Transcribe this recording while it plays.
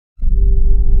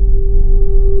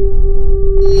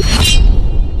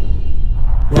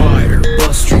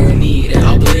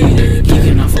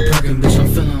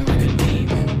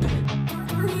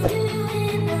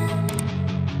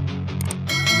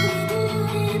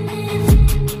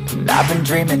I've been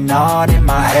dreaming on in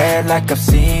my head like I've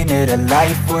seen it. A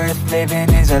life worth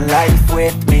living is a life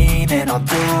with meaning. I'll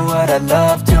do what I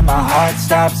love till my heart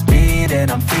stops beating.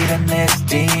 I'm feeding this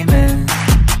demon.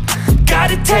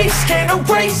 Got a taste, can't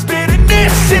erase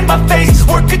bitterness in my face.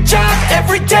 Work a job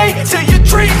every day till your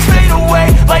dreams fade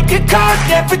away. Like a card,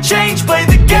 never change, play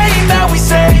the game that we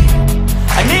say.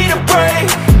 I need a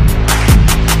break.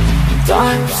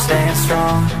 I'm staying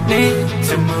strong, need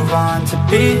to move on to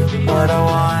be what I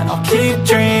want. I'll keep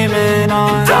dreaming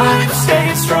on. I'm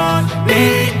staying strong,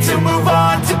 need to move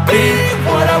on to be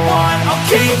what I want. I'll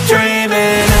keep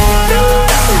dreaming on.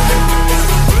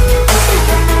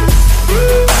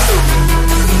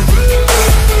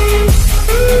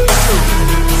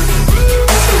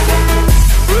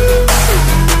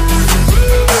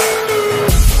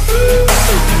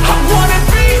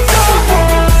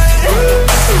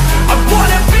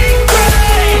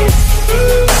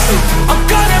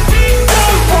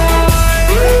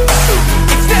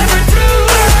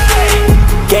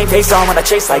 Face on when I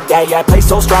chase like that. Yeah, I play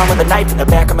so strong with a knife in the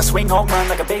back. I'ma swing home run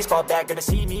like a baseball bat. Gonna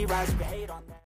see me rise if you hate on